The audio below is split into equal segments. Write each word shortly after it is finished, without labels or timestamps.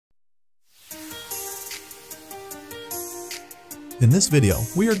In this video,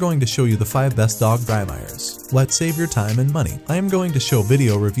 we are going to show you the 5 best dog dry irons. Let's save your time and money. I am going to show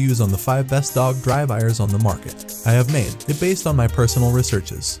video reviews on the 5 best dog dry irons on the market. I have made it based on my personal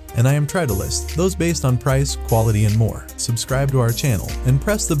researches, and I am trying to list those based on price, quality, and more. Subscribe to our channel and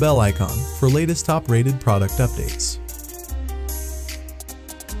press the bell icon for latest top-rated product updates.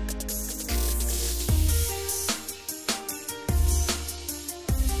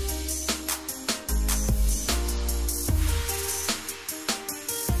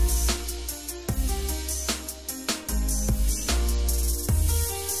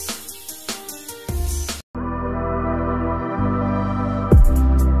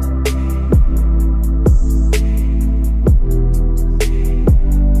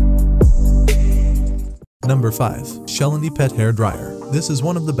 Number 5. Shellendy Pet Hair Dryer. This is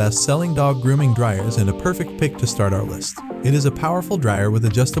one of the best-selling dog grooming dryers and a perfect pick to start our list. It is a powerful dryer with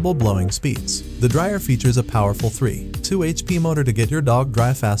adjustable blowing speeds. The dryer features a powerful 3.2 HP motor to get your dog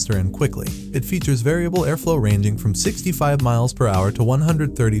dry faster and quickly. It features variable airflow ranging from 65 miles per hour to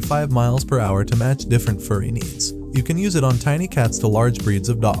 135 miles per hour to match different furry needs. You can use it on tiny cats to large breeds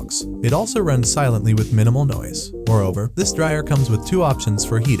of dogs. It also runs silently with minimal noise. Moreover, this dryer comes with 2 options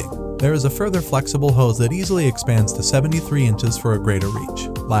for heating. There is a further flexible hose that easily expands to 73 inches for a greater reach.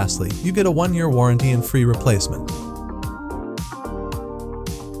 Lastly, you get a 1-year warranty and free replacement.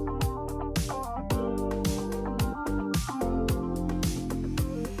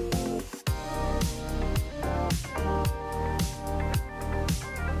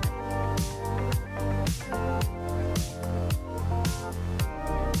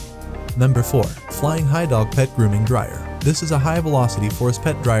 Number 4. Flying High Dog Pet Grooming Dryer. This is a high-velocity force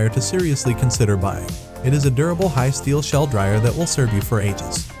pet dryer to seriously consider buying. It is a durable high-steel shell dryer that will serve you for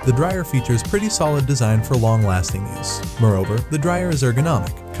ages. The dryer features pretty solid design for long-lasting use. Moreover, the dryer is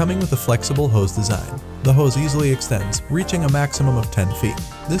ergonomic, coming with a flexible hose design. The hose easily extends, reaching a maximum of 10 feet.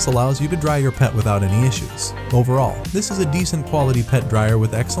 This allows you to dry your pet without any issues. Overall, this is a decent quality pet dryer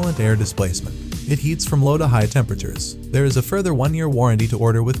with excellent air displacement. It heats from low to high temperatures. There is a further 1-year warranty to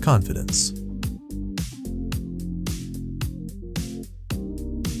order with confidence.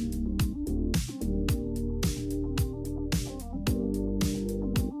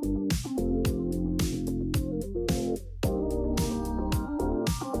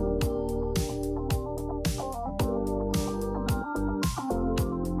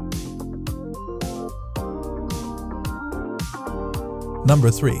 Number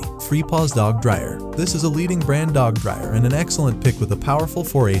 3. Free Paws Dog Dryer. This is a leading brand dog dryer and an excellent pick with a powerful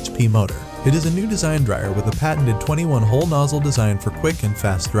 4 HP motor. It is a new design dryer with a patented 21-hole nozzle designed for quick and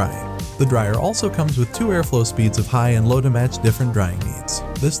fast drying. The dryer also comes with 2 airflow speeds of high and low to match different drying needs.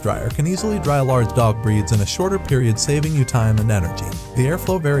 This dryer can easily dry large dog breeds in a shorter period, saving you time and energy. The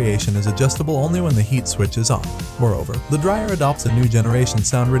airflow variation is adjustable only when the heat switch is on. Moreover, the dryer adopts a new generation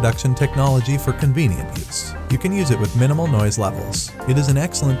sound reduction technology for convenient use. You can use it with minimal noise levels. It is an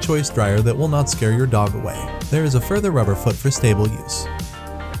excellent choice dryer that will not scare your dog away. There is a further rubber foot for stable use.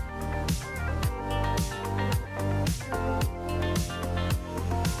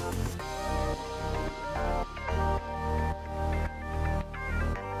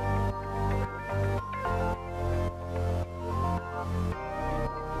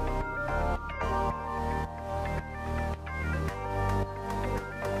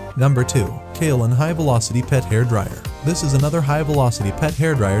 Number 2. Kalen High Velocity Pet Hair Dryer. This is another high-velocity pet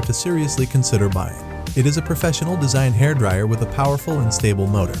hair dryer to seriously consider buying. It is a professional designed hair dryer with a powerful and stable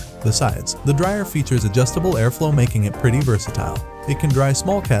motor. Besides, the dryer features adjustable airflow, making it pretty versatile. It can dry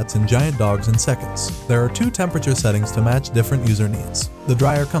small cats and giant dogs in seconds. There are 2 temperature settings to match different user needs. The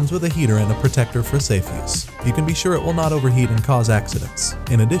dryer comes with a heater and a protector for safe use. You can be sure it will not overheat and cause accidents.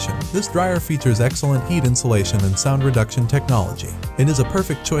 In addition, this dryer features excellent heat insulation and sound reduction technology. It is a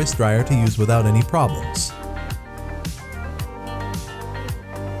perfect choice dryer to use without any problems.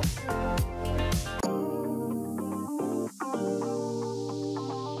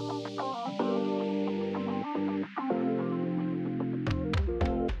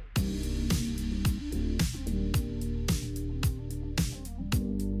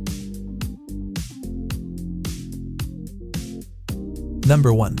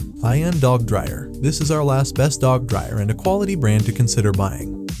 Number 1. High-End Dog Dryer. This is our last best dog dryer and a quality brand to consider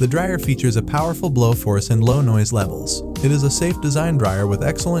buying. The dryer features a powerful blow force and low noise levels. It is a safe design dryer with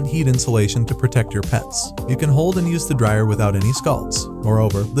excellent heat insulation to protect your pets. You can hold and use the dryer without any scalds.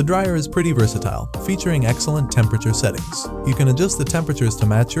 Moreover, the dryer is pretty versatile, featuring excellent temperature settings. You can adjust the temperatures to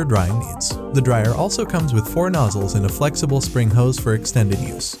match your drying needs. The dryer also comes with 4 nozzles and a flexible spring hose for extended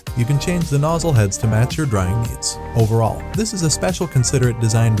use. You can change the nozzle heads to match your drying needs. Overall, this is a special considerate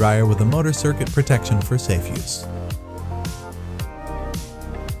design dryer with a motor circuit protection for safe use.